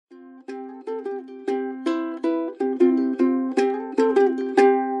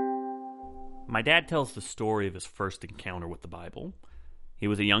my dad tells the story of his first encounter with the Bible. He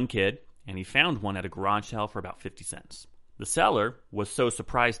was a young kid, and he found one at a garage sale for about 50 cents. The seller was so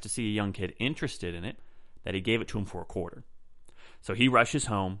surprised to see a young kid interested in it that he gave it to him for a quarter. So he rushes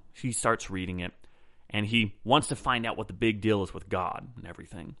home, he starts reading it, and he wants to find out what the big deal is with God and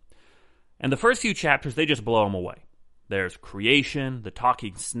everything. And the first few chapters, they just blow him away. There's creation, the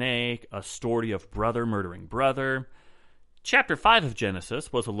talking snake, a story of brother murdering brother. Chapter 5 of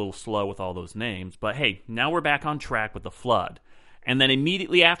Genesis was a little slow with all those names, but hey, now we're back on track with the flood. And then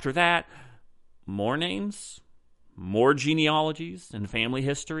immediately after that, more names, more genealogies and family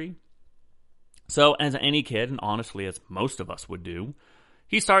history. So as any kid, and honestly as most of us would do,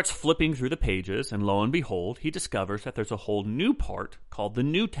 he starts flipping through the pages, and lo and behold, he discovers that there's a whole new part called the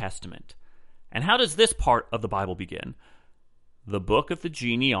New Testament. And how does this part of the Bible begin? The book of the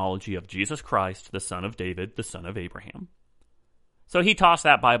genealogy of Jesus Christ, the son of David, the son of Abraham. So he tossed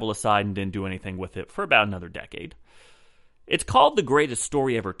that Bible aside and didn't do anything with it for about another decade. It's called the greatest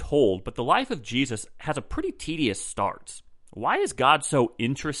story ever told, but the life of Jesus has a pretty tedious start. Why is God so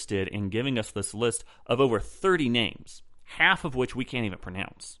interested in giving us this list of over 30 names, half of which we can't even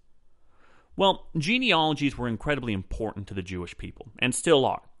pronounce? Well, genealogies were incredibly important to the Jewish people, and still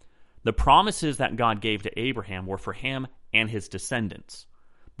are. The promises that God gave to Abraham were for him and his descendants.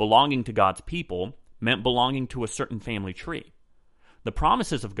 Belonging to God's people meant belonging to a certain family tree. The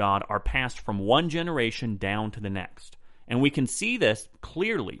promises of God are passed from one generation down to the next. And we can see this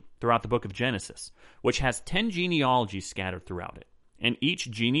clearly throughout the book of Genesis, which has 10 genealogies scattered throughout it. And each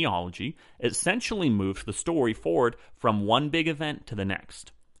genealogy essentially moves the story forward from one big event to the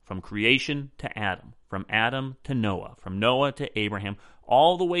next. From creation to Adam, from Adam to Noah, from Noah to Abraham,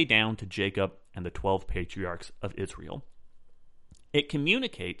 all the way down to Jacob and the 12 patriarchs of Israel. It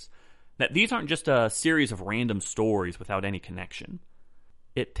communicates that these aren't just a series of random stories without any connection.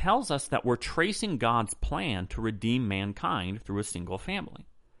 It tells us that we're tracing God's plan to redeem mankind through a single family.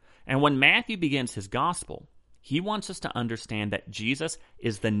 And when Matthew begins his gospel, he wants us to understand that Jesus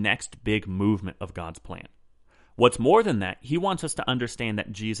is the next big movement of God's plan. What's more than that, he wants us to understand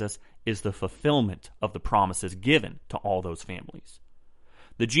that Jesus is the fulfillment of the promises given to all those families.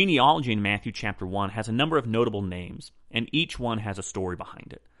 The genealogy in Matthew chapter 1 has a number of notable names, and each one has a story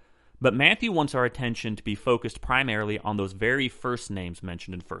behind it. But Matthew wants our attention to be focused primarily on those very first names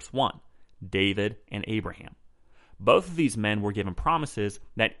mentioned in verse 1, David and Abraham. Both of these men were given promises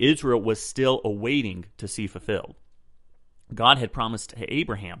that Israel was still awaiting to see fulfilled. God had promised to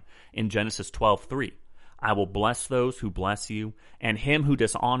Abraham in Genesis 12:3, I will bless those who bless you, and him who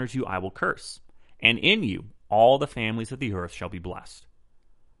dishonors you I will curse. And in you all the families of the earth shall be blessed.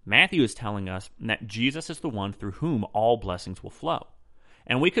 Matthew is telling us that Jesus is the one through whom all blessings will flow.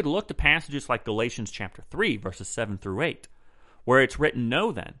 And we could look to passages like Galatians chapter 3, verses 7 through 8, where it's written,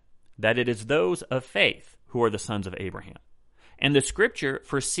 Know then, that it is those of faith who are the sons of Abraham. And the scripture,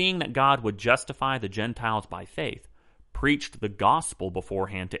 foreseeing that God would justify the Gentiles by faith, preached the gospel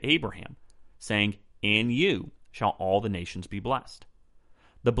beforehand to Abraham, saying, In you shall all the nations be blessed.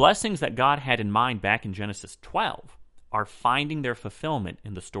 The blessings that God had in mind back in Genesis 12 are finding their fulfillment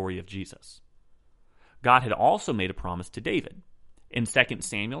in the story of Jesus. God had also made a promise to David. In 2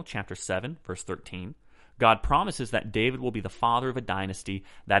 Samuel chapter 7, verse 13, God promises that David will be the father of a dynasty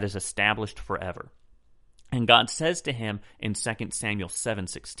that is established forever. And God says to him in 2 Samuel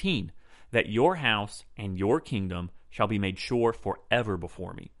 7:16 that your house and your kingdom shall be made sure forever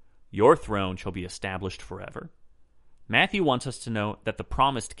before me. Your throne shall be established forever. Matthew wants us to know that the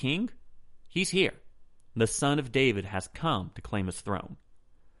promised king, he's here. The son of David has come to claim his throne.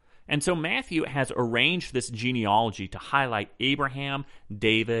 And so Matthew has arranged this genealogy to highlight Abraham,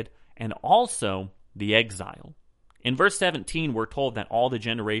 David, and also the exile. In verse 17, we're told that all the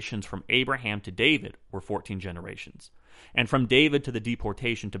generations from Abraham to David were 14 generations. And from David to the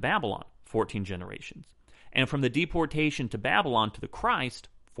deportation to Babylon, 14 generations. And from the deportation to Babylon to the Christ,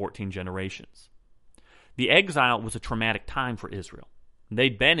 14 generations. The exile was a traumatic time for Israel.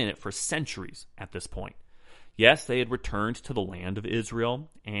 They'd been in it for centuries at this point. Yes, they had returned to the land of Israel,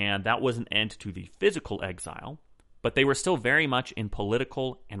 and that was an end to the physical exile, but they were still very much in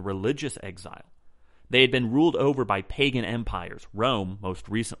political and religious exile. They had been ruled over by pagan empires, Rome most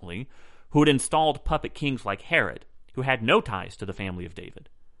recently, who had installed puppet kings like Herod, who had no ties to the family of David.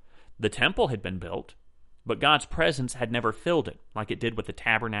 The temple had been built, but God's presence had never filled it, like it did with the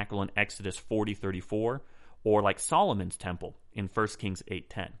tabernacle in Exodus 40:34, or like Solomon's temple in 1 Kings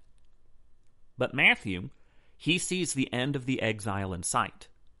 8:10. But Matthew, he sees the end of the exile in sight.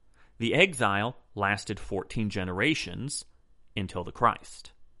 The exile lasted 14 generations until the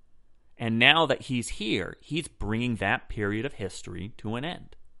Christ. And now that he's here, he's bringing that period of history to an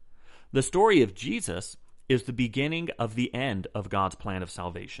end. The story of Jesus is the beginning of the end of God's plan of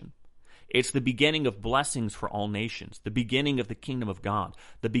salvation. It's the beginning of blessings for all nations, the beginning of the kingdom of God,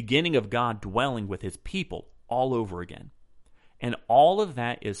 the beginning of God dwelling with his people all over again. And all of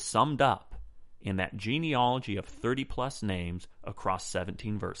that is summed up in that genealogy of 30-plus names across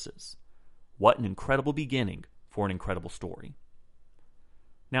 17 verses. What an incredible beginning for an incredible story.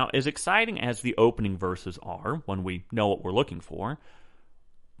 Now, as exciting as the opening verses are when we know what we're looking for,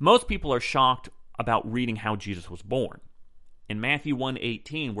 most people are shocked about reading how Jesus was born. In Matthew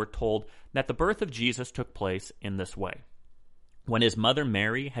 1:18, we're told that the birth of Jesus took place in this way. When his mother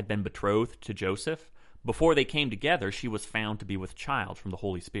Mary had been betrothed to Joseph, before they came together, she was found to be with child from the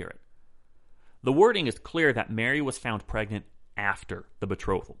Holy Spirit. The wording is clear that Mary was found pregnant after the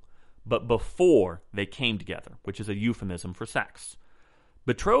betrothal, but before they came together, which is a euphemism for sex.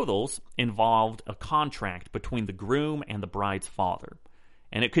 Betrothals involved a contract between the groom and the bride's father,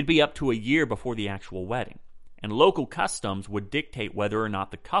 and it could be up to a year before the actual wedding. And local customs would dictate whether or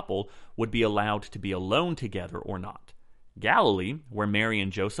not the couple would be allowed to be alone together or not. Galilee, where Mary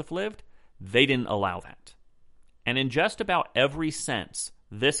and Joseph lived, they didn't allow that. And in just about every sense,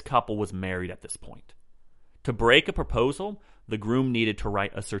 this couple was married at this point. To break a proposal, the groom needed to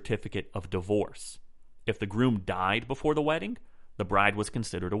write a certificate of divorce. If the groom died before the wedding, the bride was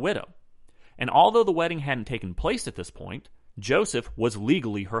considered a widow. And although the wedding hadn't taken place at this point, Joseph was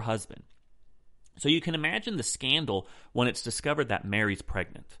legally her husband. So you can imagine the scandal when it's discovered that Mary's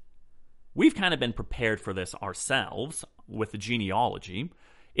pregnant. We've kind of been prepared for this ourselves with the genealogy.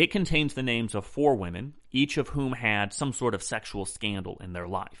 It contains the names of 4 women, each of whom had some sort of sexual scandal in their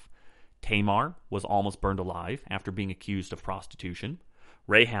life. Tamar was almost burned alive after being accused of prostitution.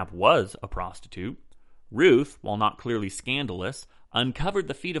 Rahab was a prostitute. Ruth, while not clearly scandalous, uncovered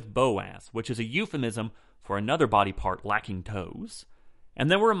the feet of Boaz, which is a euphemism for another body part lacking toes. And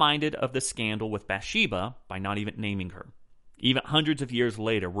then we're reminded of the scandal with Bathsheba by not even naming her. Even hundreds of years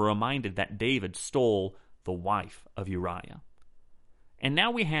later, we're reminded that David stole the wife of Uriah. And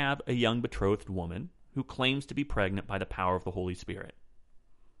now we have a young betrothed woman who claims to be pregnant by the power of the Holy Spirit.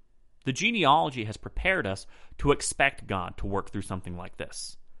 The genealogy has prepared us to expect God to work through something like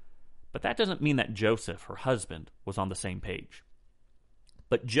this. But that doesn't mean that Joseph, her husband, was on the same page.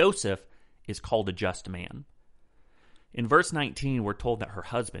 But Joseph is called a just man. In verse 19, we're told that her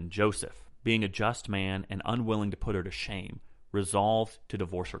husband, Joseph, being a just man and unwilling to put her to shame, resolved to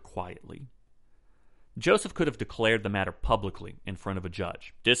divorce her quietly. Joseph could have declared the matter publicly in front of a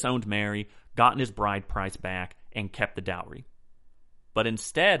judge, disowned Mary, gotten his bride price back, and kept the dowry. But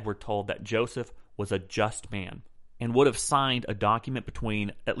instead, we're told that Joseph was a just man and would have signed a document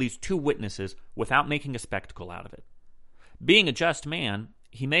between at least 2 witnesses without making a spectacle out of it. Being a just man,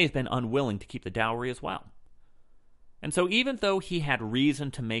 he may have been unwilling to keep the dowry as well. And so even though he had reason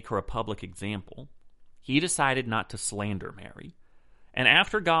to make her a public example, he decided not to slander Mary. And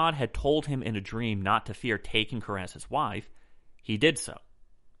after God had told him in a dream not to fear taking her as his wife, he did so.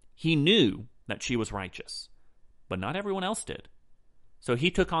 He knew that she was righteous, but not everyone else did. So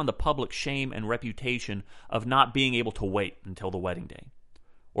he took on the public shame and reputation of not being able to wait until the wedding day.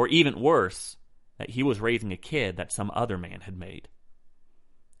 Or even worse, that he was raising a kid that some other man had made.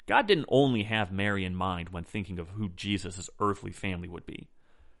 God didn't only have Mary in mind when thinking of who Jesus' earthly family would be.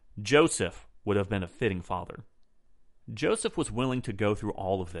 Joseph would have been a fitting father. Joseph was willing to go through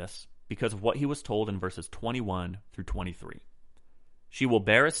all of this because of what he was told in verses 21 through 23. She will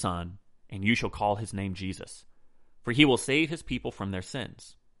bear a son, and you shall call his name Jesus, for he will save his people from their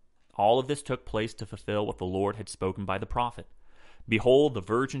sins. All of this took place to fulfill what the Lord had spoken by the prophet. Behold, the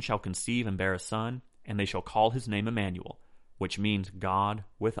virgin shall conceive and bear a son, and they shall call his name Emmanuel, which means God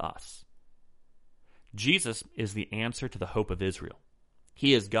with us. Jesus is the answer to the hope of Israel.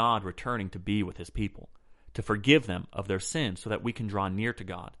 He is God returning to be with his people, to forgive them of their sins so that we can draw near to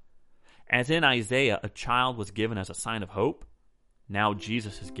God. As in Isaiah, a child was given as a sign of hope, now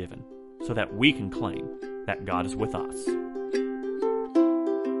Jesus is given so that we can claim that God is with us.